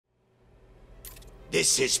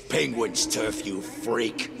This is Penguin's turf, you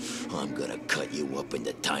freak. I'm gonna cut you up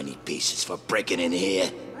into tiny pieces for breaking in here.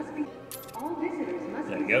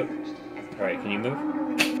 There we go. Alright, can you move?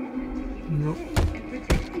 Nope.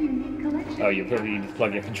 Oh, you probably need to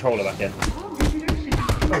plug your controller back in. Oh,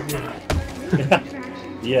 yeah.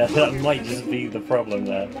 Yeah, that might just be the problem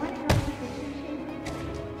there.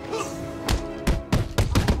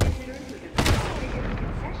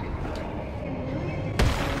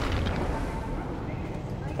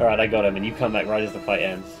 Alright, I got him, and you come back right as the fight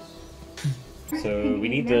ends. So, we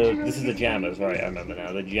need the... This is the jammers, right? I remember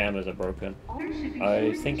now. The jammers are broken.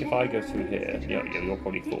 I think if I go through here... Yeah, you're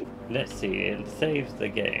probably full. Let's see, it saves the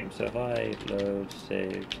game. So if I load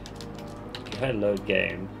save... If I load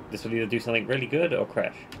game, this will either do something really good or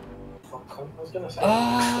crash.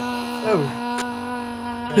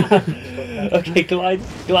 Okay, glide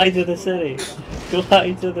to the city.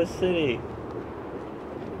 Glide to the city.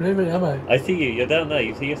 Where am I? I see you. You're down there.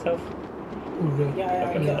 You see yourself?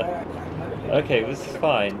 Okay, this is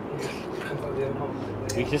fine.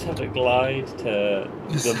 We just have to glide to.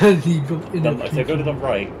 So go to the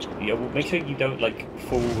right. Yeah, make sure you don't like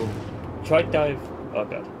fall. Try dive. Oh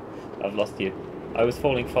god, I've lost you. I was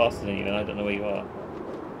falling faster than you, and I don't know where you are.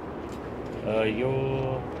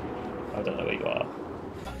 You're... I don't know where you are.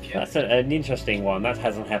 That's an interesting one. That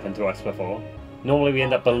hasn't happened to us before. Normally we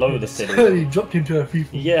end up below the city. You dropped into a free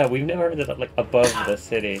fall. Yeah, we've never ended up like above the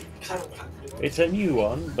city. It's a new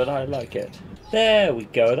one, but I like it. There we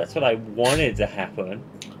go. That's what I wanted to happen.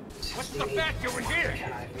 What's the bat doing here?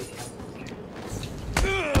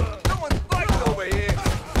 Someone's fighting over here.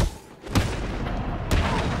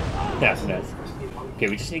 That's nice. Okay,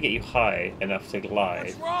 we just need to get you high enough to glide.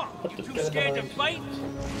 What's wrong? What the... You scared to fight?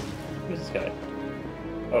 Who's this guy?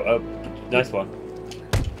 Oh, nice one.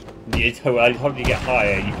 I hope you get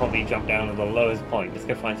higher. You probably jump down to the lowest point. Let's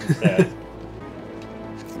go find some stairs.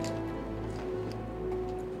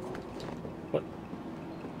 What?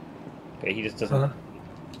 Okay, he just doesn't.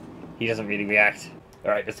 He doesn't really react.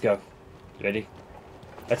 All right, let's go. Ready?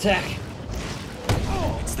 Attack!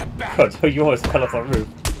 It's the bat. God, you almost fell off the roof.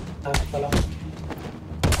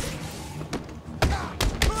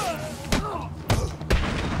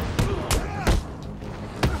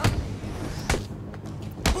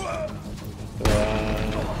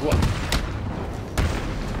 What?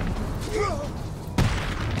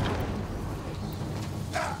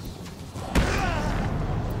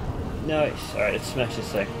 Nice. Alright, let's smash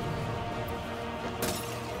this thing.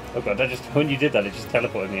 Oh god, that just, when you did that, it just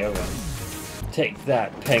teleported me over. Take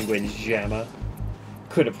that, Penguin Jammer.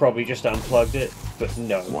 Could have probably just unplugged it, but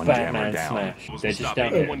no. One Batman jammer down. smash. They're just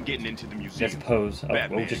down here. Getting into the museum. Let's pose. Oh,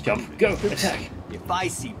 we'll just jump. Go! Attack! If I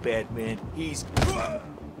see Batman, he's...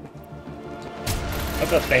 I've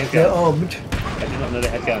got they have They're guns. armed. I did not know they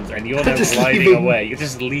had guns, and you're now Just gliding leaving. away. You're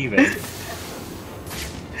just leaving.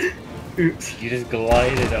 Oops. You just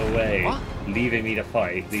glided away, leaving me to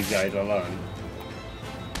fight these guys alone.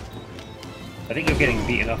 I think you're getting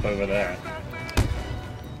beaten up over there.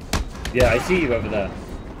 Yeah, I see you over there.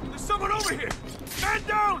 There's someone over here. Man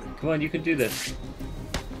down. Come on, you can do this.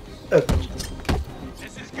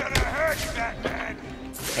 This is gonna hurt, Batman.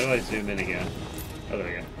 How do I zoom in again? Oh, there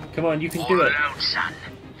we go. Come on, you can do it. Alone, son.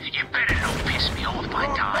 You better not piss me off by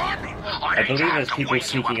dying. I believe there's people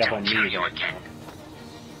sneaking up on me again.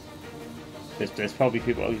 There's probably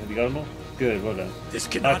people. Oh, have you got them all? Good, well done. This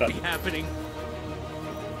cannot be happening.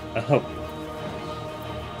 Oh.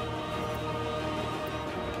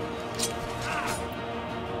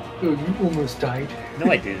 Oh, you almost died.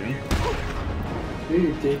 No, I didn't.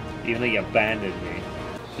 You did. Even though you abandoned me.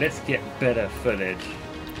 Let's get better footage.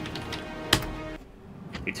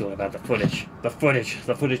 It's all about the footage. The footage.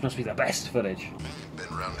 The footage must be the best footage.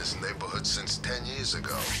 Been around this neighborhood since 10 years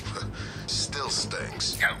ago. Still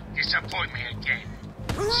stinks. Don't disappoint me again.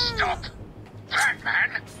 Stop!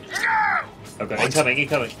 Batman! No! Okay, incoming,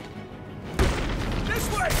 incoming. This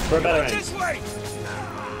way. For a better aim. This way.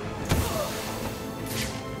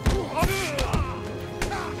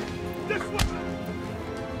 This way.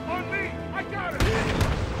 On me. I got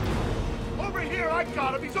him. Over here. I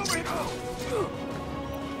got him. He's over here.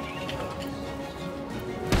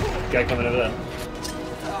 Guy coming over there.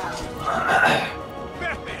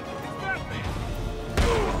 Batman. It's Batman.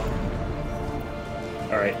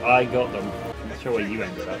 Alright, I got them. I'm not sure where you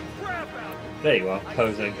ended up. There you are,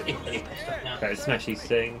 posing. Okay, let's smash these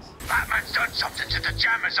things. Batman's done something to the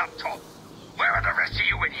jammers up top. Where are the rest of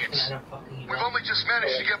you idiots? We've only just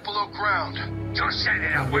managed to get below ground. You're setting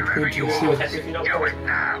it up wherever you are. Do it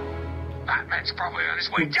now. Batman's probably on his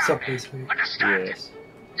way down there. Understand? Yes.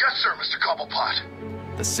 Yes, sir, Mr. Cobblepot.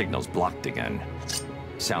 The signal's blocked again.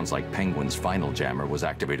 Sounds like Penguin's final jammer was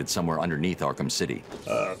activated somewhere underneath Arkham City.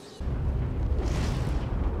 Oh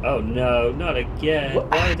no, not again.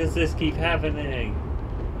 Why does this keep happening?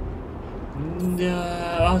 No,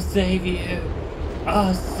 I'll save you.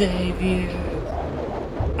 I'll save you.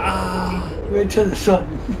 Ah. We're into the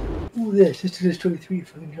sun. All this just to destroy 3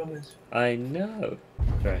 fucking drummers. I know.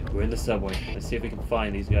 Alright, we're in the subway. Let's see if we can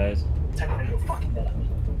find these guys.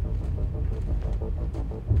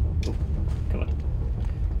 Come on.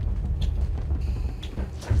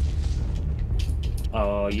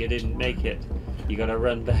 Oh, you didn't make it. You gotta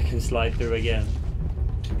run back and slide through again.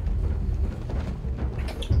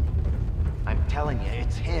 I'm telling you,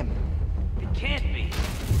 it's him. It can't be.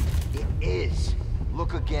 It is.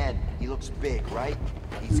 Look again. He looks big, right?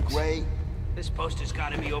 He's gray. This poster's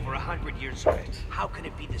gotta be over 100 years old. How can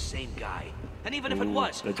it be the same guy? And even if it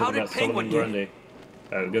was, They're how talking did about Penguin do Solomon it?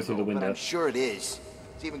 Grundy. Go through the But window. I'm sure it is.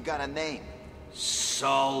 It's even got a name.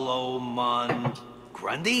 Solomon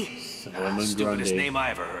Grundy? Solomon Stupidest Grundy. name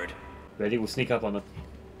I ever heard. Ready? We'll sneak up on them.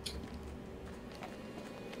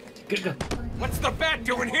 Good go. What's the bat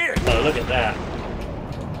doing here? Oh, look at that.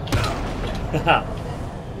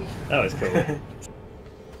 That was cool.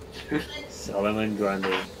 Solomon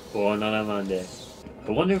Grundy, born on a Monday.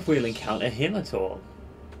 I wonder if we'll encounter him at all.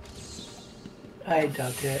 I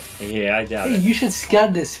doubt it. Yeah, I doubt Hey, it. you should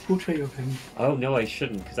scan this portrait of him. Oh no, I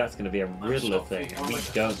shouldn't, because that's going to be a Riddler thing. We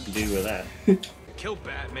don't do with that. Kill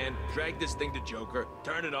Batman, drag this thing to Joker,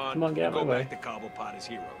 turn it on, Come on, get out go of my way. back to Cobblepot as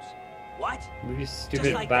heroes. What? Move your Just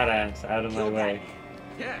stupid like badass out of my Kill way.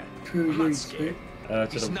 Yeah, True, I'm not really scared. To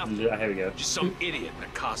He's the nothing. here we go. Just some idiot in a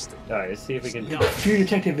costume. Alright, let's see if we can. True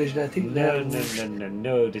detective vision, I think.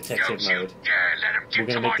 No detective mode. We're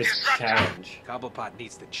gonna make this challenge. Cobblepot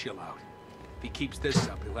needs to chill out. If he keeps this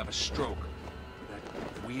up, he'll have a stroke. That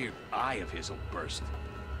weird eye of his will burst.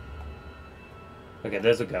 Okay,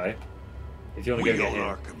 there's a guy. If you want to We go own get him.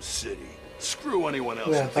 Arkham City. Screw anyone else.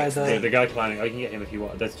 Yeah, who by thinks the- The guy climbing. I can get him if you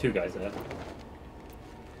want. There's 2 guys there.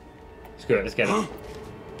 Screw it, let's get him.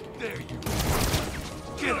 There you go.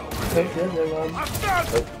 Get over Okay, yeah, I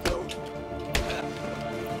found it!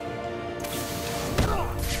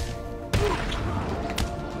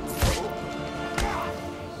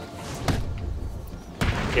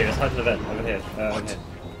 Okay, let's hide in the vent. Over here. Over here.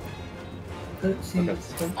 let's see.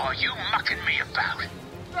 Okay. Are you mucking me about?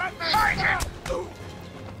 Fight him!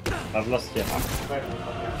 I've lost you.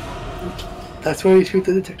 That's where you shoot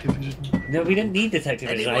the detective vision. No, we didn't need detective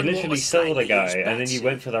vision. I Anyone literally more saw the slightly guy, used and then you bats?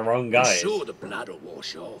 went for the wrong I'm guys. sure the blood will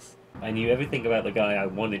wash off. I knew everything about the guy I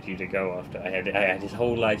wanted you to go after. I had his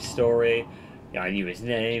whole life story. Yeah, I knew his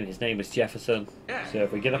name. His name was Jefferson. Yeah, So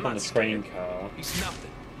if we get up I'm on the not train scared. car, He's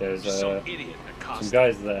nothing. there's Just some idiot in a costume. some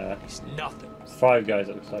guys there. He's nothing. 5 guys,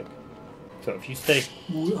 it looks like. So if you stay,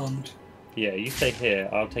 All armed. yeah, you stay here.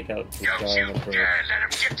 I'll take out this Don't guy you on the bridge. dare let him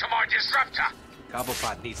get to my disruptor!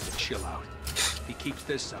 Cobblepot needs to chill out. If he keeps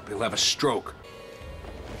this up, he'll have a stroke.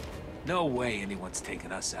 No way anyone's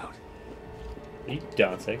taking us out. Are you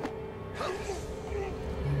dancing?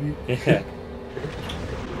 Yeah.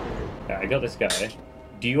 Alright, I got this guy.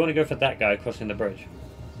 Do you want to go for that guy crossing the bridge?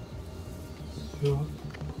 Yeah.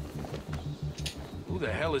 Who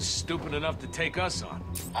the hell is stupid enough to take us on?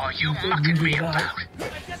 Are you mucking me about?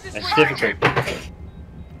 That's difficult.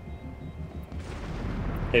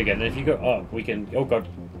 Here we go. And if you go up, we can. Oh god,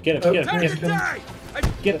 get him! Get him! Get him!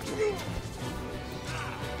 Get him!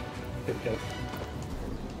 Here we go.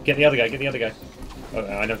 Get the other guy! Get the other guy! Oh,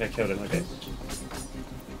 I don't think I killed him. Okay.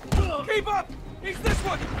 Keep up! He's this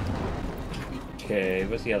one! Okay,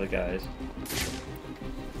 where's the other guys?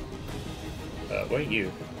 Where are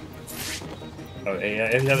you? Oh, yeah,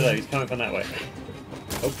 he's over there. He's coming from that way.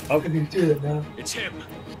 Oh, I can do that now. It's him.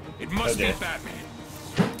 It must be dear. Batman.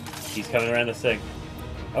 he's coming around this thing.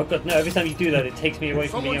 Oh god, no, every time you do that, it takes me away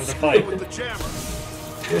from being able to Someone fight. screw with the jammer.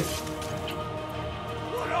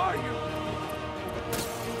 What are you?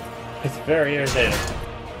 It's very irritating.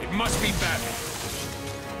 It must be Batman.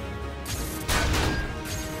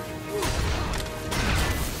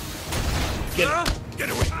 Get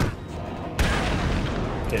away.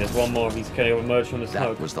 Okay, there's one more. He's going to emerge from the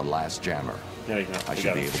smoke. That was the last jammer. No, he's not. I We should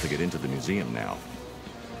got be him. able to get into the museum now.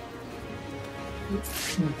 You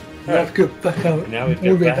have to go back out. Now we all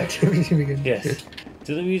go the way back. to the museum again. Yes.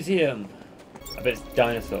 To the museum. I bet it's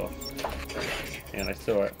dinosaur. And I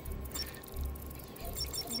saw it.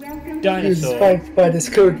 Dinosaur. Inspired by this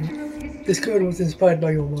code. This code was inspired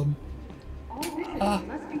by your mom. Ah.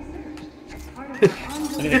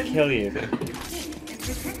 I'm gonna kill you.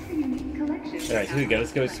 Alright, here we go.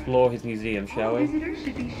 Let's go explore his museum, shall we?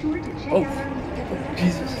 Oh!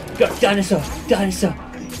 Jesus. Go, dinosaur! Dinosaur!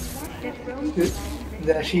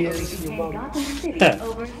 There she is, your mum.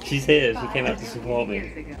 She's here. She came out to support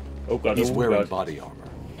me. Oh god, He's oh wearing god. body armor.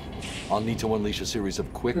 I'll need to unleash a series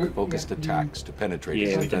of quick, focused attacks to penetrate his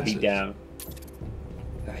Yeah, we can defenses. beat down.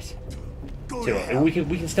 Right. So we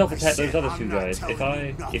can stealth attack those other two guys.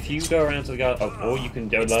 If you go around to the guy, or you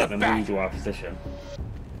can alert them and move to our position.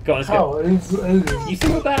 Go on, let's go. Oh, You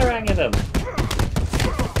threw a batarang at them.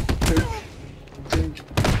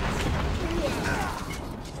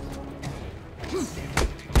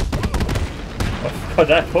 Oh god,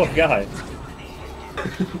 that poor guy.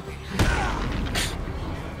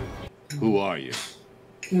 Who are you?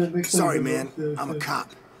 Sorry, man. I'm a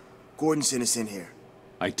cop. Gordon sent us in here.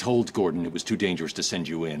 I told Gordon it was too dangerous to send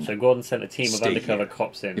you in. So Gordon sent a team of Stay undercover here.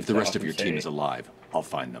 cops in. If the to rest of Arkham your City. team is alive, I'll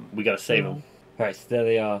find them. We gotta save them. Right, there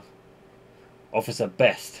they are. Officer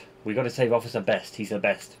Best. We gotta save Officer Best. He's the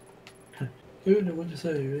best. I don't know what to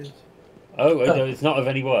say, really. Oh, no, it's not of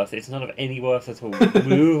any worth. It's not of any worth at all.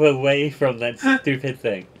 Move away from that stupid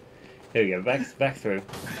thing. Here we go. Back through.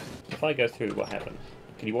 If I go through, what happens?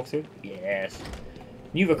 Can you walk through? Yes.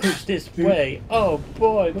 New recruits this way. Oh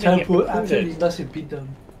boy, we're gonna Time get for absolutely recruited. massive beatdown.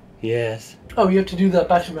 Yes. Oh, you have to do that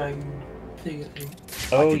batarang thing, I think.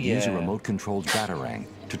 Oh I could yeah. use a remote-controlled batarang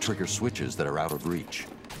to trigger switches that are out of reach.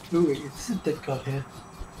 Ooh, wait, this is a dead cop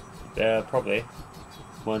here. Probably.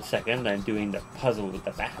 1 second, I'm doing the puzzle with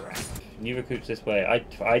the batarang. New recruits this way.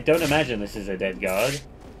 I don't imagine this is a dead guard,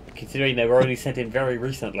 considering they were only sent in very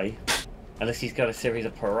recently. Unless he's got a series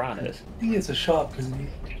of piranhas. I think it's a shark, doesn't he?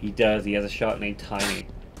 He does. He has a shark named Tiny.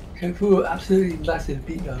 Go for absolutely massive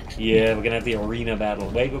beatdown. Yeah, we're gonna have the arena battle.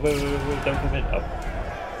 Wait, don't come in. Oh,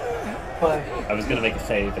 Why? I was gonna make a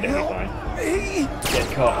save, but it'll be fine.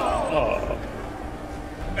 Get caught. Oh.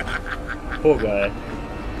 Poor guy.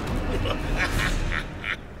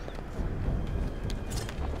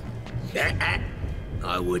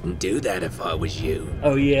 I wouldn't do that if I was you.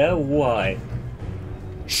 Oh yeah? Why?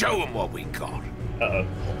 Show them what we got. Uh-oh.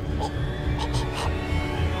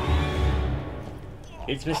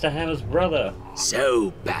 It's Mr. Hammer's brother.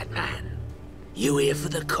 So, Batman, you here for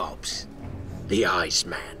the cops, the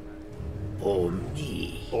Iceman, or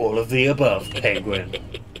me? All of the above, Penguin.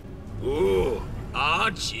 Ooh,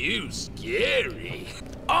 aren't you scary?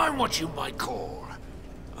 I'm what you might call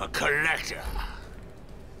a collector.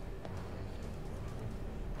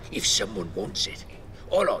 If someone wants it,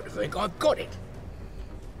 I like to think I've got it.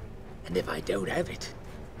 And if I don't have it,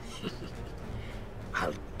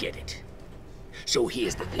 I'll get it. So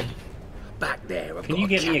here's the thing. Back there, I've Can got you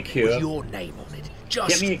get me a cap cure? with your name on it. Just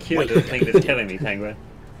Get me a cure wait to the a thing that's killing me, Penguin.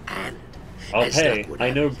 And I'll as pay. luck would I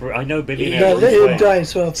have know it, billionaire No, Bruce let him Wayne. die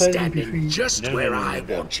so I'll finally be free. standing just No, where no, no, I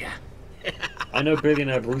no. want you. I know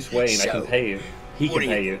billionaire Bruce Wayne. I So, can pay you. He what can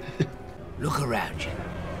do pay you- you. Look around you.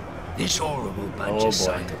 This horrible bunch Oh, of boy.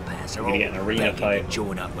 psychopaths are We're gonna all get an arena begging fight. to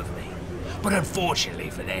join up with me. But unfortunately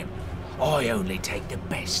for them, I only take the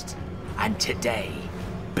best. And today,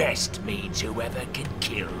 best means whoever can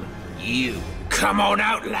kill you. Come on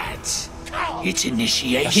out, lads. It's He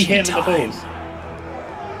initiation hit him in the time. balls.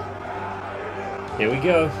 Here we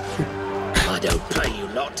go. I don't pay you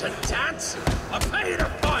lot to dance. I pay you to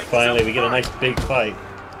fight. Finally, we get a nice big fight.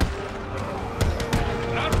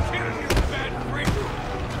 I'm killing you, bad freak.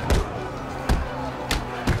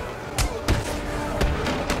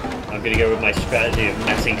 I'm gonna go with my strategy of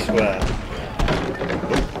massing square.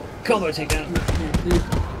 Combo takedown.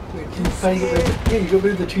 Wait, can you finally get rid of... Yeah, you got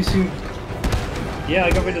rid of the too soon. Yeah,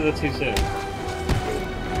 I got rid of the too soon.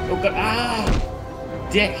 Oh god, ah!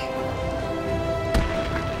 Dick!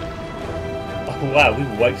 Oh wow, we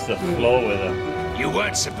wiped the floor with him. You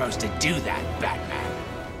weren't supposed to do that, Batman.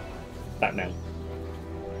 Batman.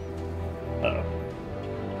 Uh-oh.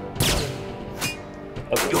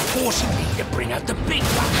 Oh, You're forcing me to bring out the big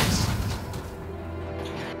guns.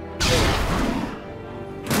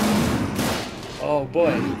 oh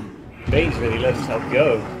boy. Bane's really let himself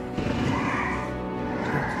go.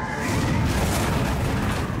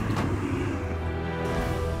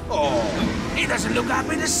 Oh, he doesn't look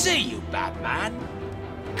happy to see you, Batman.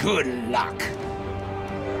 Good luck.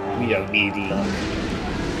 We don't need luck.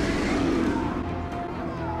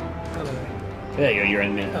 Hello. There you go, you're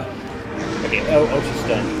in there. Oh. Okay, oh, Ultra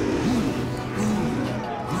Stun.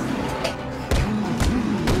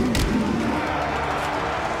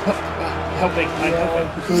 Help me, I'm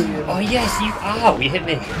helping. Oh yes, you are! You hit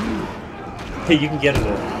me! Hey, you can get it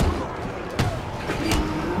all.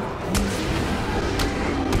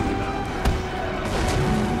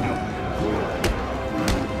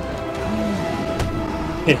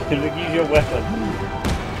 Look, use your weapon.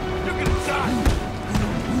 You're gonna die.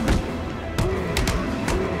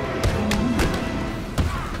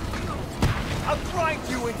 I'll try and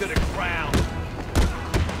to the ground.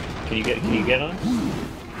 Can you get on?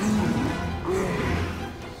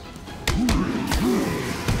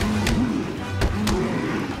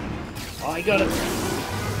 Oh, I got it.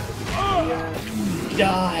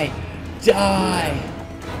 Die! Die!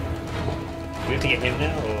 Do we have to get him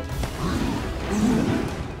now, or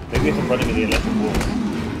maybe we have to run him in the electric wall?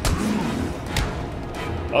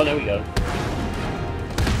 Oh, there we go.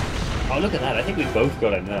 Oh, look at that! I think we both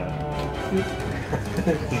got him now.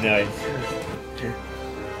 Nice.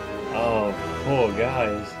 Oh, poor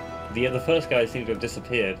guys. The first guy seemed to have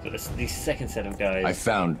disappeared, but the second set of guys. I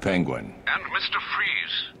found Penguin. And Mr.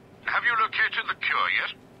 Freeze, have you located the cure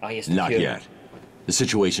yet? Ah, yes, Not yet. The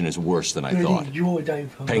situation is worse than I thought.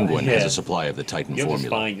 Penguin has a supply of the Titan You're formula.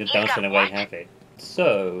 Just fine. You're dancing away happy.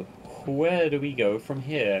 So, where do we go from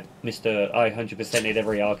here, Mr. I 100%ed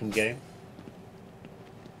every Arkham game?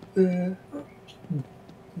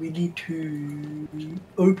 We need to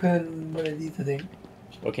open one of these, I think.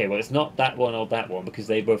 Okay, well, it's not that one or that one because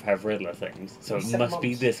they both have Riddler things, so it must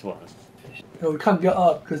be this one. No, we can't get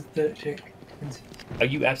up because the chick. Are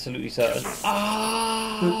you absolutely certain?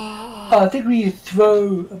 I think we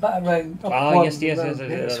throw a batarang up one yes,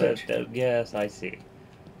 yes, I see.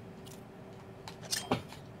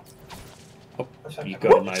 Oh, you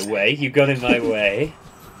got in my way. You got in my way.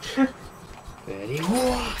 Ready?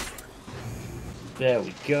 There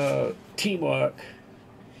we go. Teamwork.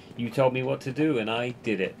 You told me what to do, and I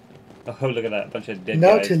did it. Oh, look at that bunch of dead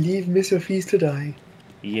now guys. to leave Mr. Freeze to die.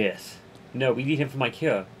 Yes. No, we need him for my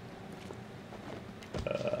cure.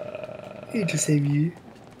 Need to save you.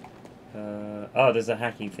 Oh, there's a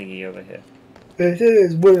hacking thingy over here.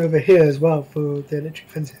 There's one over here as well for the electric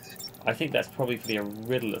fences. I think that's probably for the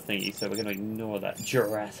Riddler thingy, so we're going to ignore that.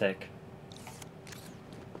 Jurassic.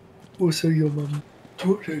 Also your mum.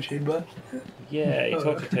 Torture chamber. Yeah, you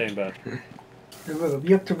torture chamber. Remember, we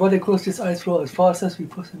have to run across this ice floor as fast as we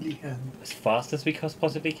possibly can. As fast as we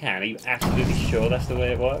possibly can? Are you absolutely sure that's the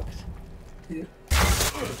way it works? Yeah.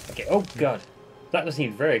 Okay, oh god. That was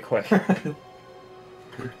seemed very quick.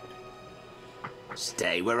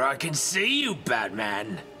 Stay where I can see you,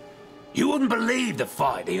 Batman. You wouldn't believe the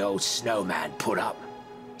fight the old snowman put up.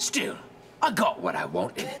 Still, I got what I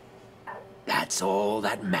wanted. That's all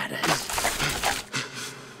that matters.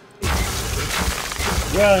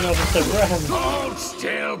 Run, officer, run! Hold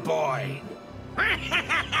still, boy.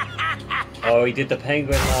 Oh, he did the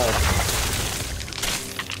penguin laugh.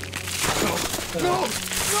 No!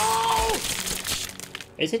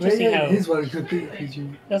 It's interesting how... His one is completely PG.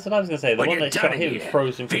 That's what I was going to say. The one that shot him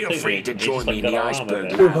froze him feel completely. free to It's join just me in like the got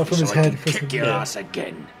iceberg armor lounge from his so I head can kick your ass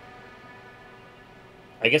again.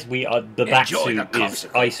 I guess we are... The Enjoy the batsuit is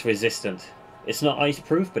ice resistant. It's not ice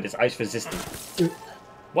proof, but it's ice resistant.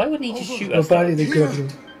 Why wouldn't he just shoot us?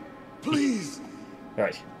 Please.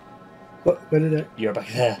 Right. What? Where did it? You're back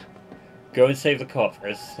there. Go and save the cop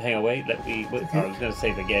first. Hang on, wait. Let me. Wait, I was going to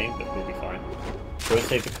save the game, but we'll be fine. Go and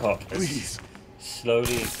save the cop first. Please.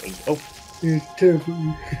 Slowly. Oh. You're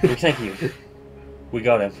terrible. Thank you. We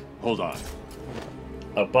got him. Hold on.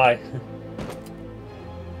 Oh, bye.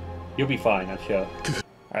 You'll be fine, I'm sure.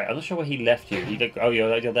 Alright, I'm not sure where he left you. Oh,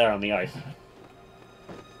 you're there on the ice.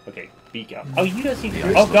 Okay, beak up. Oh, you don't seem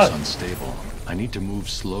to. Oh god. Unstable. I need to move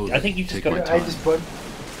slowly. I think you just Take got. my time. I just put.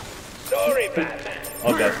 Sorry, Batman.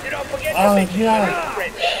 Oh god. Oh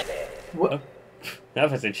no. Oh, that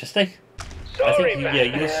was interesting. I think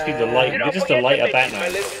you just need the light. You're just a lighter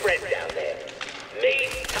Batman.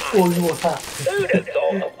 Oh, you were fat.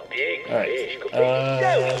 Alright.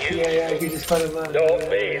 Yeah, you just kind of.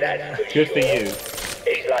 Good for you.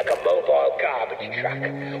 He's like a mobile garbage truck.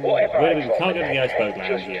 Whatever. Wait a minute, we can't go to the iceberg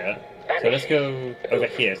lounge yet. So let's go over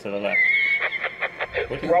here to the left.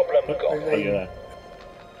 Oh, you're there.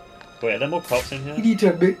 Wait, are there more cops in here? You need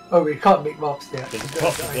to make. Oh, we can't make maps there. There's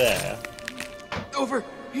cops there. Over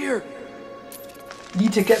here. You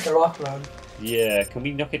need to get the rock around. Yeah, can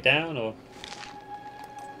we knock it down or?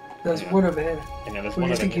 There's one over here. Hang on, there's Well, one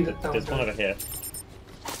you over think here. you- There's one over here.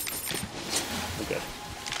 Okay.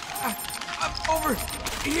 I'm over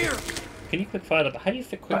here. Can you quick fire the? How do you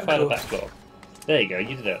quick fire the back door? There you go.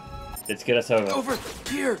 You did it. Let's get us over. Over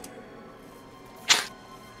here.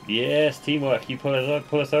 Yes, teamwork. You pull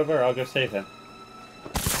us over. I'll go save him.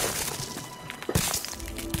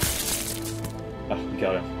 Oh, we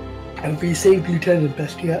got him. And we saved Lieutenant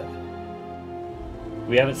Best yet.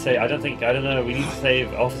 We haven't saved. I don't know. We need to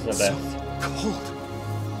save Officer Best. Cold.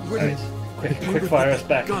 Alright, quick fire us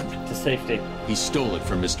back to safety. He stole it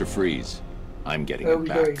from Mr. Freeze. I'm getting Where are it we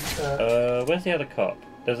back. going? Where's the other cop?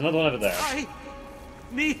 There's another one over there. I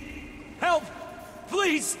need help,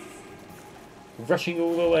 please. Rushing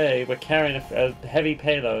all the way. We're carrying a heavy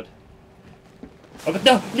payload. Oh, but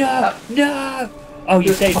no! No! No! Oh,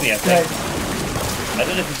 you saved me, I think. I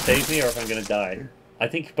don't know if you saved me or if I'm gonna die. I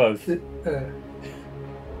think both. And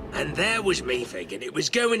there was me thinking it was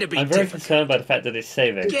going to be I'm very difficult. concerned by the fact that it's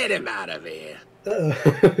saving. Get him out of here.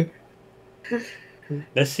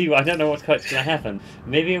 Let's see. I don't know what's going to happen.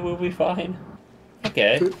 Maybe it will be fine.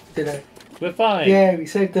 Okay. We're fine. Yeah, we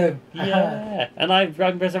saved them. Yeah. And I'm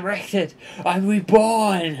resurrected. I'm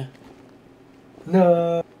reborn.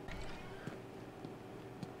 No.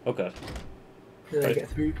 Oh god. Did I get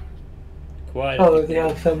through? Quite. Oh, they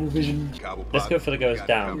have thermal vision. Let's go for the guys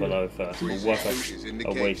down below first. We'll work our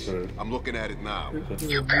way through. I'm looking at it now.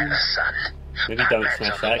 You better, son. Maybe don't smash that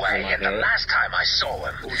because I might hear it. Last time I saw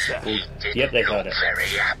him, he didn't Yep, they heard it. very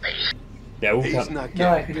happy. Yeah, we'll He's come. not No,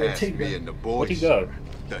 I getting can do a past tick me then. and the Where'd he boys. go?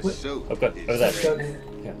 The suit I've got is over there.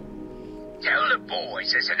 Yeah. Tell the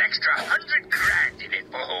boys there's an extra 100 grand in it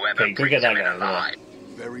for whoever Okay, go get brings that him in guy over there. alive.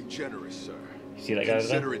 very generous, sir. You see that guy over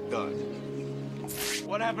there? Consider it done.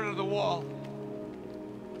 What happened to the wall?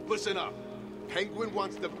 Listen up. Penguin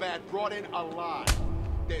wants the bat brought in alive.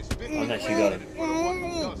 There's 50 Oh, nice, you got him. for the one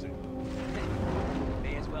who doesn't.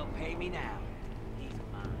 May as well pay me now.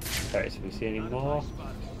 Alright, so we see any more?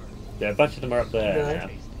 Yeah, a bunch of them are up there now.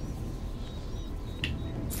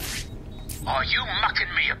 Are you mucking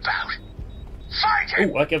me about? Fight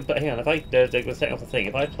him! Oh, I can. Hang on. If I they're setting off the thing.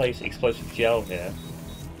 If I place explosive gel here,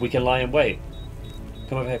 we can lie in wait.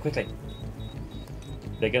 Come over here quickly.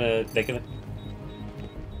 They're gonna.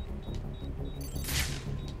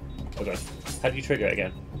 Oh god. How do you trigger it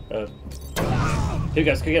again? Here we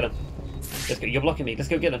go. Let's go get him. Let's go. You're blocking me. Let's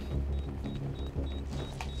go get him.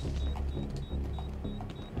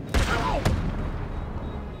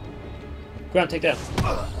 Grant, take down.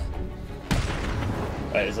 Alright,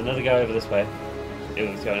 there's another guy over this way. It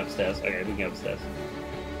was going upstairs. Okay, we can go upstairs.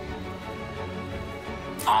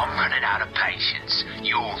 I'm running out of patience.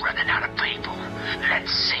 You're running out of people.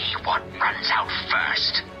 Let's see what runs out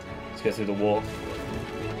first. Let's go through the wall.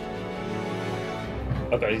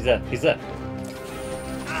 Oh god, he's there. He's there.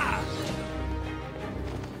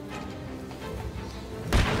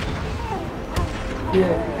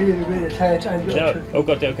 Yeah, really tired. No. Oh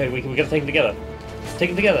god, okay, we gotta take him together.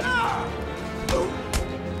 Take him together.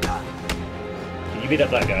 You beat up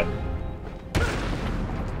that guy.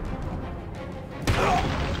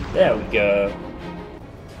 There we go.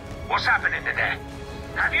 What's happening in there?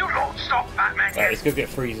 Have you lot stopped Batman Alright, yet? let's go get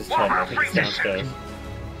Freeze's What pen. I about think it's Freeze's downstairs.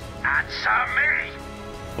 Answer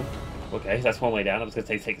me! Okay, that's one way down. I was gonna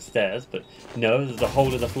say take the stairs, but no, there's a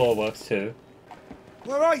hole in the floor works too.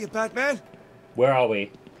 Where are you, Batman? Where are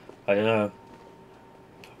we? I don't know.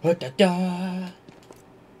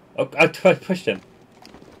 Oh, I pushed him.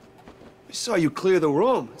 I saw you clear the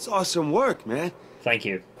room. It's awesome work, man. Thank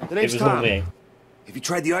you. The name's It was all Tom. me. Have you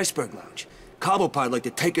tried the Iceberg Lounge? Cobblepod'd like to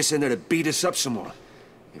take us in there to beat us up some more.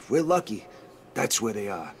 If we're lucky, that's where they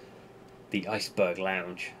are. The Iceberg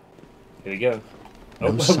Lounge. Here we go.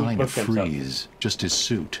 No sign of broke him up. Freeze, just his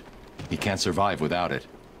suit. He can't survive without it.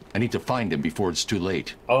 I need to find him before it's too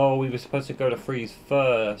late. Oh, we were supposed to go to Freeze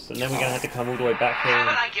first, and then we're gonna have to come all the way back here.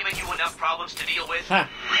 Haven't I given you enough problems to deal with? Ha!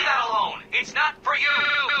 Leave that alone. It's not for you.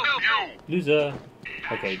 Loser.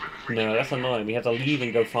 Okay, no, that's annoying. We have to leave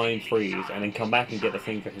and go find Freeze, and then come back and get the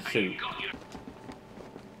thing for his suit.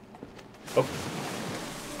 Oh.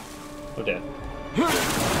 Oh dear.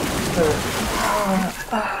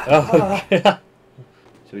 Oh,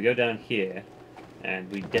 so we go down here, and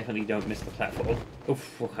we definitely don't miss the platform.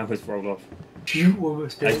 Oof, I almost rolled off. You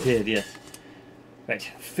almost did. I did, yes. Right,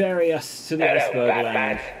 ferry us to the Iceberg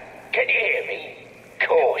Lounge. Can you hear me? Of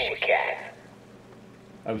course you can.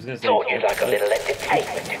 I was going to say... Thought you'd like a little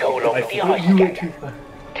entertainment to go along with the ice You went skating. too far.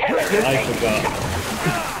 Tell him your I name. forgot.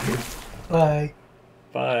 Bye.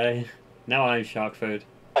 Bye. Now I'm shark food.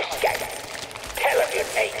 Ice skating. Tell him your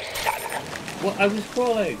name, son. What? I was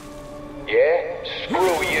crawling. Yeah?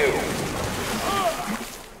 Screw you.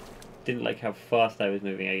 Didn't like how fast I was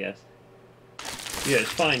moving, I guess. Yeah,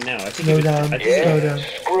 it's fine now. I think Slow it was, down. I think Slow it, down.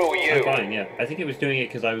 Screw I'm you. fine, yeah. I think it was doing it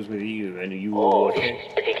because I was with you and you were Oh, watching.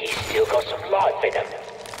 this piggy's still got some life in him.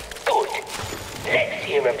 Good. Let's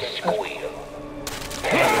hear him squeal.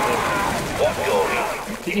 What you're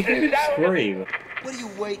Did you hear him scream? What are you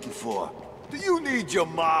waiting for? Do you need your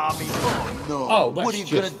mommy? Oh, no. Oh, that's what are you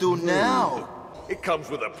just gonna do now? It comes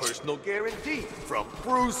with a personal guarantee from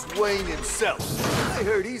Bruce Wayne himself. I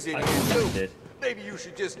heard he's in I here think I too. did. Maybe you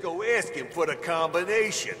should just go ask him for the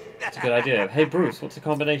combination. That's a good idea. Hey Bruce, what's the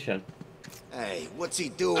combination? Hey, what's he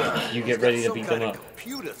doing? You get ready to Some beat kind them of up.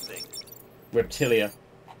 computer thing. Reptilia.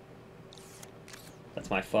 That's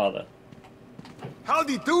my father. How'd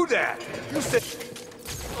he do that? You said...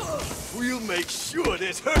 We'll make sure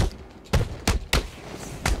this hurt.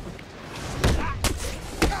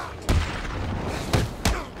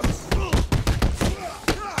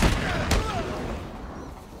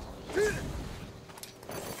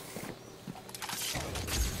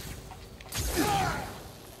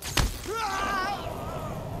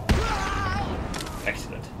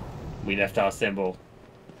 Excellent. We left our symbol.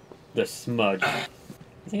 The smudge. I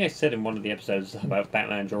think I said in one of the episodes about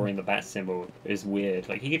Batman drawing the bat symbol is weird.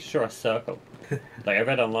 Like, he could just draw a circle. Like, I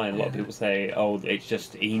read online, a lot of people say, oh, it's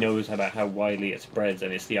just, he knows about how widely it spreads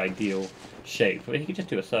and it's the ideal shape. But he could just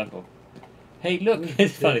do a circle. Hey, look,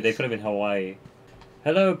 it's funny, they put him in Hawaii.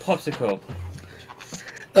 Hello, Popsicle.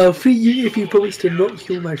 Free you if you promise to not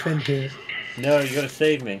kill my friend here. No, you gotta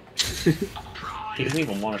save me. He doesn't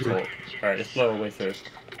even want to talk. Alright, let's blow our way through.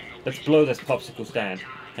 Let's blow this popsicle stand.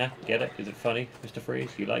 Yeah, get it? Is it funny, Mr.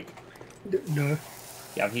 Freeze? You like? No.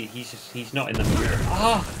 Yeah, he's not in the mood.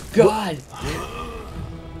 Oh, God!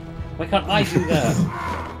 Why can't I do that?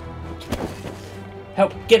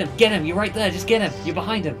 Help! Get him! You're right there, just get him! You're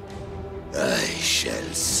behind him! I shall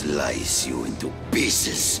slice you into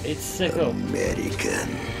pieces. It's sicko. American.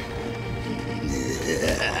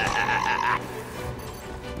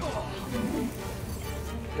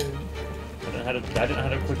 I don't know how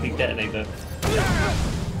to quickly detonate them.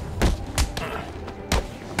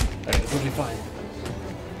 Okay, this will be fine.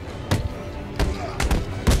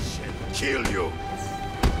 Kill you.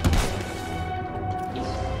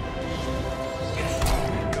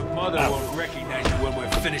 Your mother won't recognize you when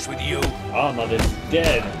we're finished with you. Our mother's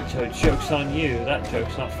dead, so joke's on you. That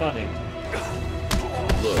joke's not funny.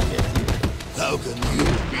 Look at you. How can you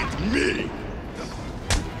beat me?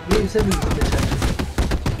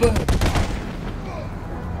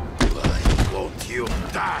 Why won't you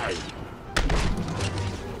die?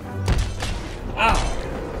 Ow!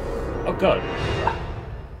 Oh God!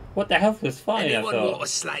 What the health was fine, Anyone I thought. want a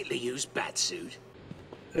slightly used batsuit?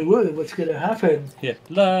 What's gonna happen? Yeah.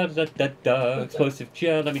 La da da da. Explosive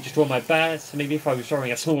gel. Let me just draw my bats. Maybe if I was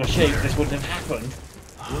drawing a smaller shape, this wouldn't have happened.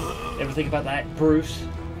 Ever think about that, Bruce?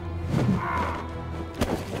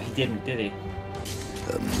 He didn't, did he?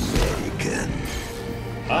 American.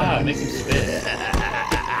 Ah, it makes him spit.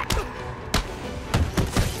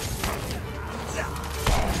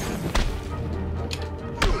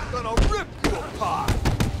 Gonna rip you apart.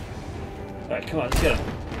 Alright, come on, let's go.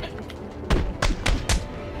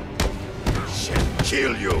 Shall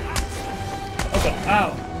kill you. Oh God, ow!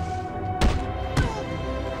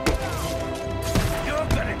 You're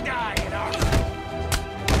gonna die in Arkham.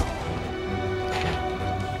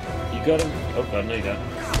 You got him? Oh God, no you don't.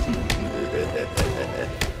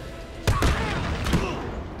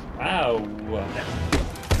 Ow!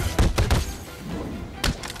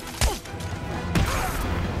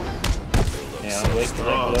 Yeah, I'll wait till I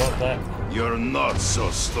blow up that. You're not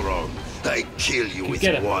so strong. I kill you with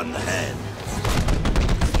one hand.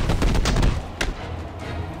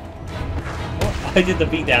 Oh, I did the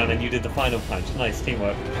beatdown and you did the final punch. Nice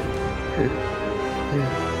teamwork.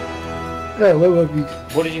 Yeah, what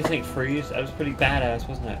What did you think, Freeze? That was pretty badass,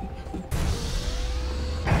 wasn't it?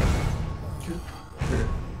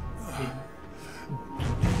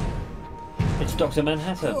 It's Dr.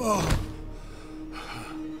 Manhattan.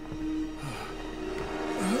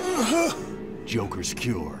 Joker's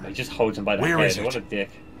cure. He just holds him by the Where head. is it? What a dick.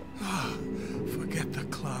 Forget the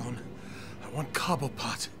clown. I want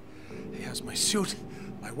Cobblepot. He has my suit,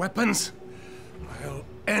 my weapons. I'll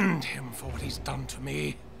end him for what he's done to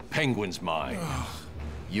me. Penguin's mine.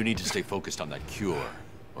 You need to stay focused on that cure,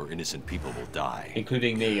 or innocent people will die.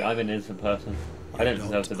 Including me. I'm an innocent person. I don't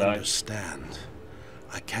deserve to die. Understand.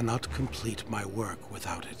 I cannot complete my work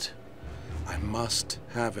without it. I must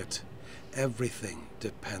have it. Everything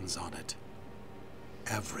depends on it.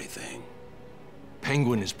 Everything.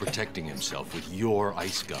 Penguin is protecting himself with your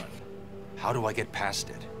ice gun. How do I get past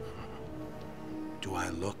it? Do I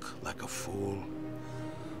look like a fool?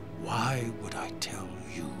 Why would I tell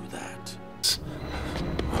you that?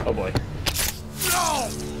 Oh boy. No!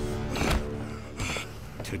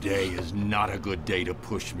 Today is not a good day to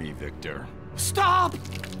push me, Victor. Stop!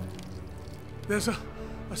 There's a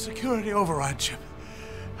security override chip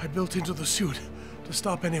I built into the suit to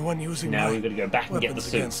stop anyone using Now my we're gonna go back and get the weapons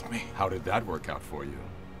suit. against me. How did that work out for you?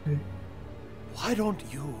 Why don't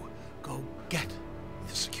you go get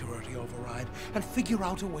the security override and figure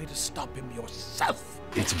out a way to stop him yourself?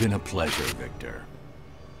 It's been a pleasure, Victor.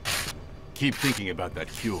 Keep thinking about that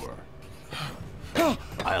cure.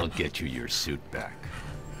 I'll get you your suit back.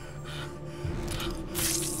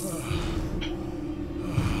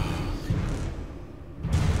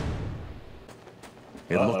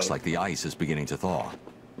 It looks like the ice is beginning to thaw.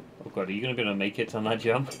 Oh god, are you going to be able to make it on that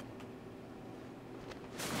jump?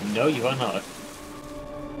 No, you are not.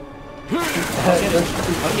 I'll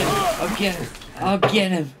get him! I'll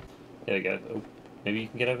get him! There we go. Oh, maybe you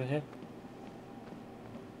can get over here?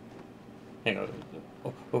 Hang on.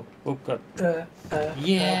 Oh god.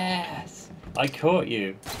 Yes! I caught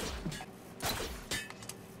you!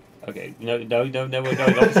 Okay, no, we're going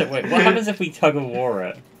opposite way. What happens if we tug of war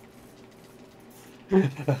it?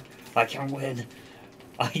 I can win!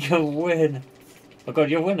 I can win! Oh god,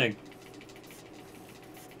 you're winning!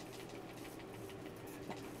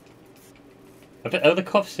 Are the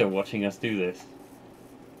cops still watching us do this?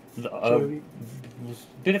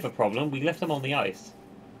 Bit of a problem, we left them on the ice.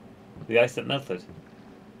 The ice that melted.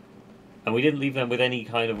 And we didn't leave them with any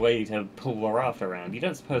kind of way to pull the raft around. You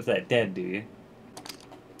don't suppose they're dead, do you?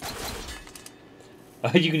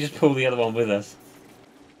 You can just pull the other one with us.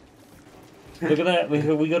 Look at that,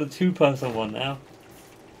 we got a two-person one now.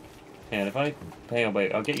 And if I... Hang on,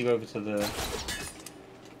 wait, I'll get you over to the...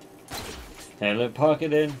 And look, park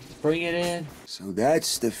it in, bring it in. So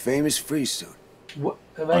that's the famous freeze suit. What?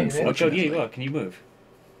 Am I in? Oh god, yeah, you are. Can you move?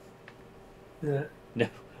 Yeah. No.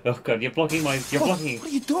 Oh god, you're blocking my... You're blocking... What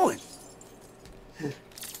are you doing?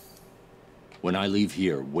 When I leave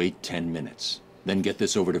here, wait 10 minutes. Then get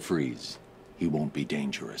this over to Freeze. He won't be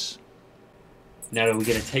dangerous. Now are we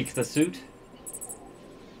gonna take the suit?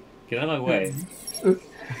 Get out of my way.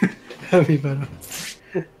 That'd be better.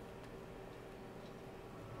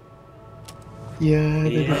 Yeah,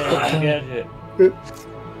 get it.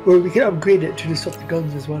 Well, we can upgrade it to just stop the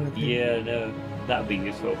guns as well, I think. Yeah, no, that'd be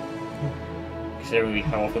useful. Considering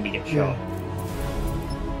how often we get shot.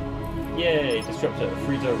 Yay, disruptor,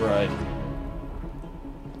 freeze override.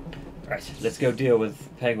 Right, let's go deal with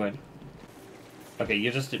Penguin. Okay,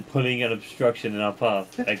 you're just putting an obstruction in our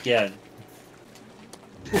path again.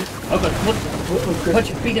 Oh god, what?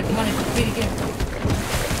 Punch it, beat it, punch it, beat it again.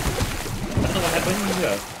 That's not what happened. Where did you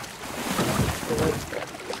go?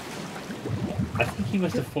 I think he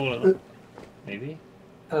must have fallen. Maybe?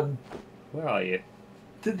 Where are you?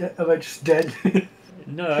 Am I just dead?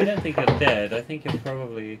 No, I don't think you're dead. I think you're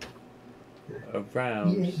probably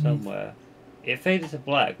around somewhere. It faded to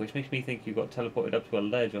black, which makes me think you got teleported up to a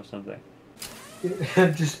ledge or something.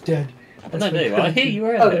 I'm just dead. Oh, no, there you are. Here you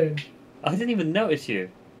were there. I didn't even notice you.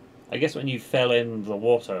 I guess when you fell in the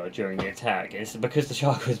water during the attack, it's because the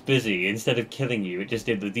shark was busy. Instead of killing you, it just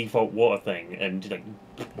did the default water thing and like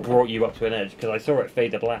brought you up to an edge. Because I saw it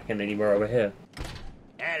fade to black and then you were over here.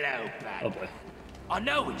 Hello, Bat. Oh boy. I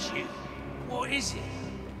know it's you. What is it?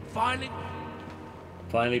 Finally?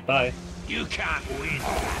 Finally, bye. You can't win.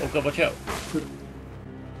 Oh god, watch out.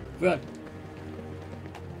 Run.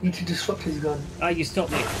 Need to disrupt his gun. Ah, you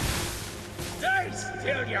stopped me. Stay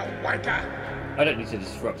still, you wanker! I don't need to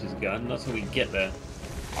disrupt his gun, not till we get there.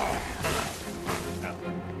 Ow.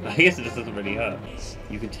 I guess it just doesn't really hurt.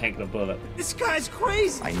 You can tank the bullet. This guy's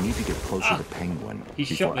crazy! I need to get closer to Penguin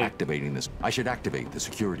before activating this. I should activate the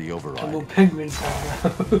security override. Well, Penguin's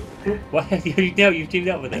What? You've teamed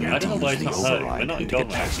up with him. I don't know why it's not hurting. We're not in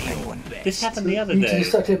Penguin. This happened the other You day. need to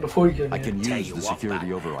start it before you go. I can use the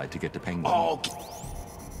security override to get to Penguin. Oh,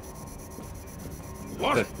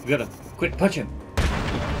 what? Good. We gotta quick punch him.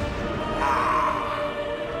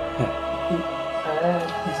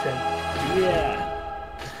 He's dead. Yeah.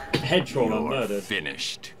 Head trauma murdered.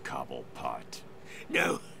 Finished, Cobblepot.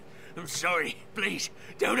 No, I'm sorry. Please,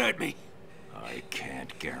 don't hurt me. I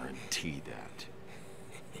can't guarantee that.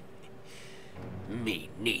 Me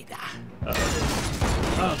neither.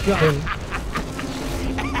 Oh god.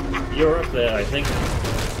 You're up there, I think.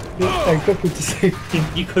 I grappled to safety.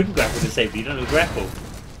 You couldn't grapple to safety. You don't know grapple.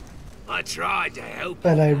 I tried to help.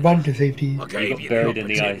 And I ran to safety. I gave got you buried the in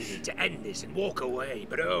the opportunity ice. to end this and walk away,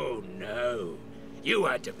 but oh no. You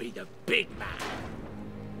had to be the big man.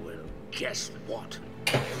 Well, guess what?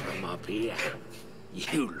 From up here,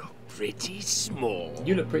 you look pretty small.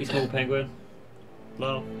 You look pretty small, Penguin.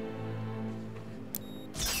 Lol.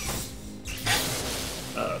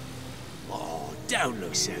 Oh, don't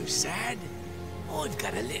look so sad. I've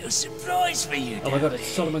got a little surprise for you. Oh my god, it's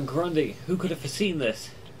Solomon Grundy. Who could have foreseen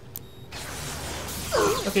this?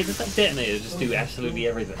 Okay, does that detonator just do absolutely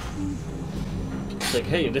everything? It's like,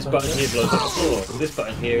 hey, this button here blows up the floor. This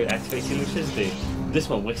button here activates electricity. This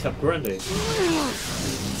one wakes up Grundy.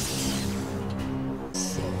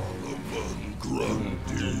 Solomon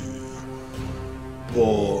Grundy.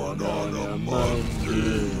 Born on a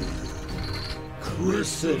Monday.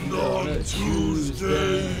 Christened on a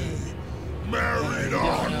Tuesday. Married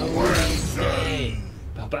on Wednesday.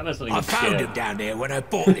 Oh, Batman's not even I found scared. him down there when I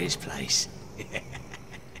bought this place.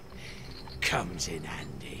 comes in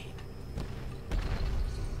handy.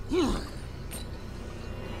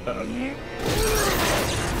 Uh-oh.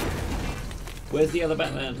 Where's the other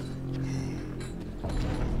Batman?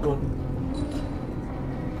 Gone.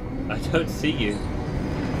 I don't see you.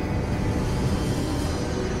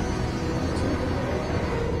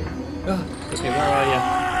 Oh, okay, where are you?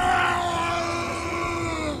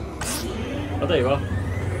 Oh, there you are.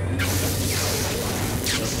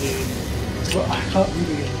 Well, I can't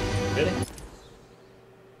really. Really?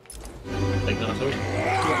 Like not at all?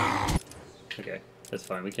 Yeah. Okay, that's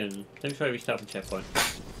fine. We can. Let me try to restart the checkpoint.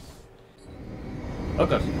 Oh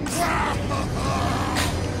god. I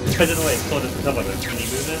don't know why it's called at the top of it. Can you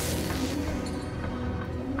move now?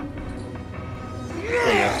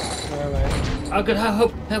 There you go. Alright. Oh god,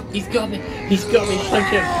 help! Help! He's got me! He's got me! Punch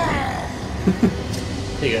him!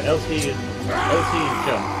 There you go, LT and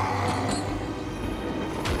jump.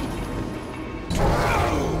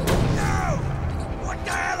 What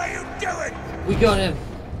the hell are you doing? We got him!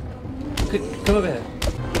 Come over here.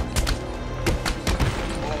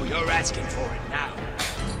 Oh, you're asking for it now.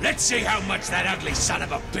 Let's see how much that ugly son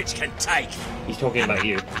of a bitch can take. He's talking about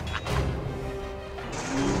you.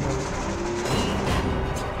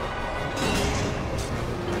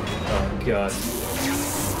 Oh god.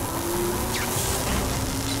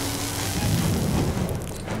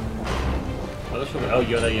 Oh,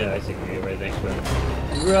 you're there, yeah, I see you right next to him.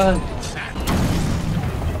 Run!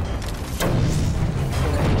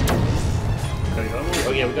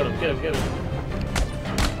 Oh yeah, we got him, get him.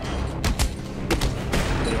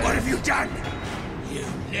 What have you done? You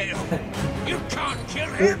little... You can't kill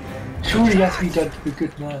him! Surely that's to be done to be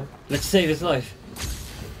good man. Let's save his life.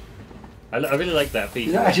 I really like that feature.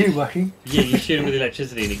 Is that actually working? Yeah, you shoot him with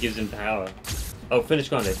electricity and it gives him power. Oh, finish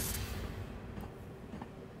grounded.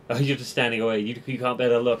 Oh, you're just standing away. You can't bear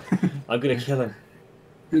to look. I'm gonna kill him.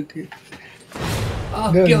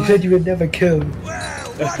 Oh, no, God. you said you would never kill.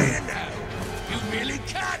 Well, what do you know? You really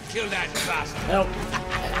can't kill that bastard. Help!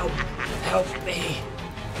 Help me!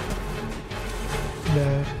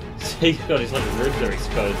 No. He's got his like ribs are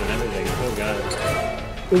exposed and everything. Oh god.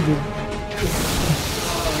 Oh no.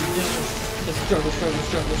 Let's struggle.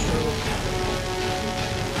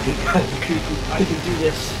 I can do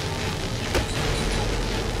this.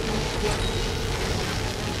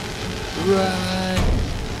 Run!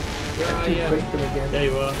 Where are you? Break them again. There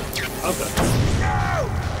you are. Oh god.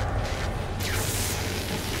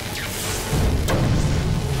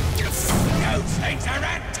 Those things are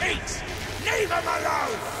antiques! Leave them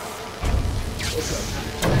alone!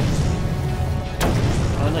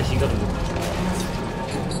 Oh nice, you got him.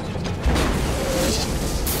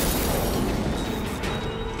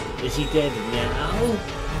 Is he dead now?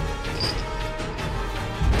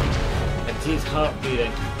 I can see his heart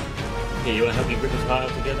beating. Here, you want to help me rip his heart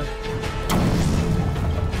out together?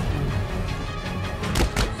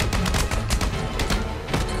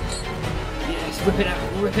 Yes, rip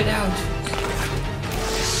it out!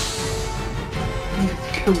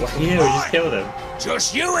 Yeah, we just killed him.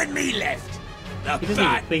 Just you and me left. The He doesn't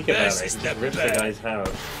even think about it. versus He the just rips the bird. guy's heart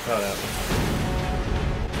out.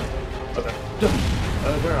 Okay.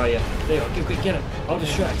 Where are you? There you are. Quick, get him. I'll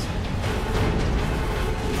distract.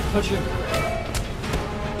 Punch him.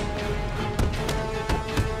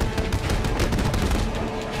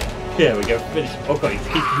 There we go. Finish. Oh god, he's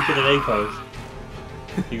keeping an A pose.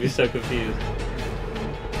 He was so confused.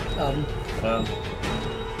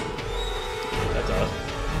 That's odd.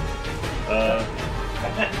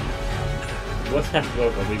 What's happened?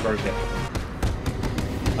 Oh god, we broke it.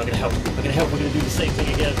 I'm gonna help. We're gonna do the same thing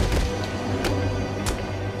again.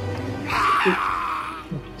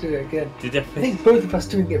 Do it again. Did I think both of us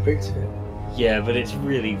doing it breaks it. Yeah, but it's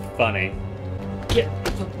really funny. Get.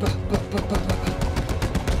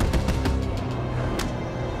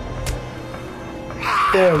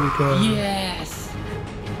 There we go. Yes.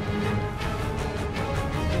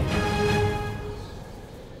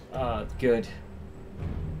 Ah, good.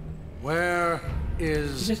 Where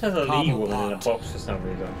is He just has a lead woman in a Cobblepot? box for some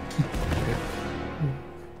reason.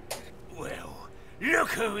 Well, look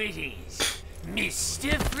who it is.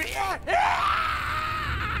 Mr.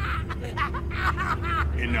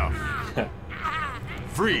 Enough.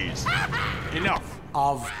 Freeze. Enough.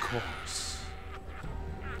 Of course.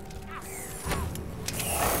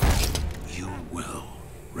 You will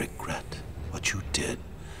regret what you did,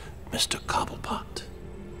 Mr. Cobblepot.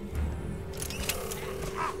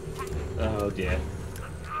 Oh dear.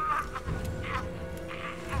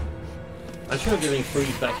 I'm sure giving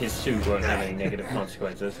Freeze back his suit won't have any negative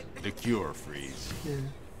consequences. The cure, Freeze. Yeah.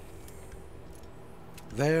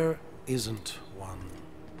 There isn't one.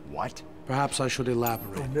 What? Perhaps I should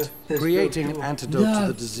elaborate. Oh, no, Creating an antidote to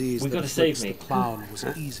the disease We that gotta save afflicts me. the clown was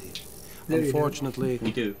easy. There you go. Unfortunately,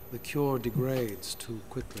 We do. the cure degrades too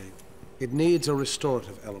quickly. It needs a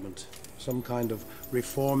restorative element, some kind of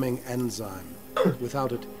reforming enzyme.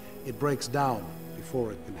 Without it, it breaks down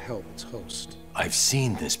before it can help its host. I've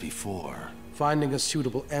seen this before. Finding a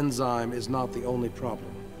suitable enzyme is not the only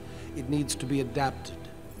problem. It needs to be adapted,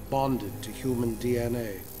 bonded to human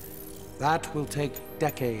DNA. That will take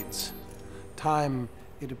decades. Time,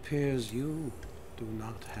 it appears, you do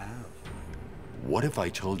not have. What if I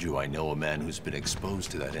told you I know a man who's been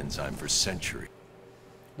exposed to that enzyme for centuries?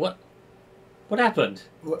 What? What happened?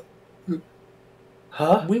 What?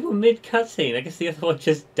 Huh? We were mid cutscene. I guess the other one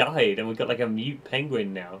just died, and we got like a mute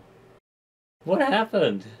penguin now. What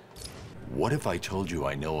happened? What if I told you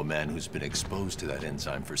I know a man who's been exposed to that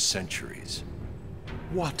enzyme for centuries?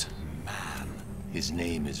 What man? His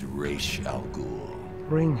name is Ra's al Ghul.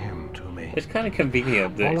 Bring him to me. It's kind of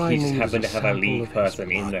convenient that All I he just need happened to is a have a sample lead of his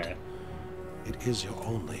person in blood. there. It is your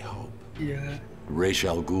only hope. Yeah. Ra's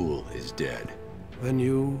al Ghul is dead. Then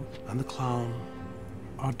you and the clown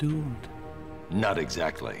are doomed. Not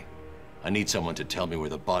exactly. I need someone to tell me where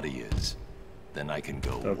the body is. Then I can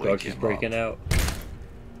go Oh wake god, she's him breaking up. out.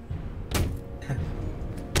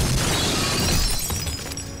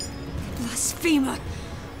 Blasphemer!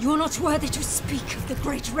 You are not worthy to speak of the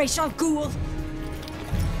great Ra's al Ghul!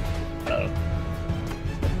 Uh-oh.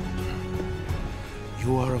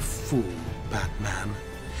 You are a fool, Batman.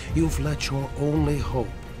 You've let your only hope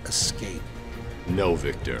escape. No,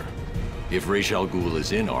 Victor. If Ra's al Ghul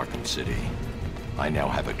is in Arkham City, I now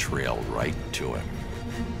have a trail right to him.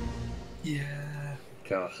 Yeah.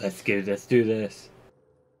 God, let's do this.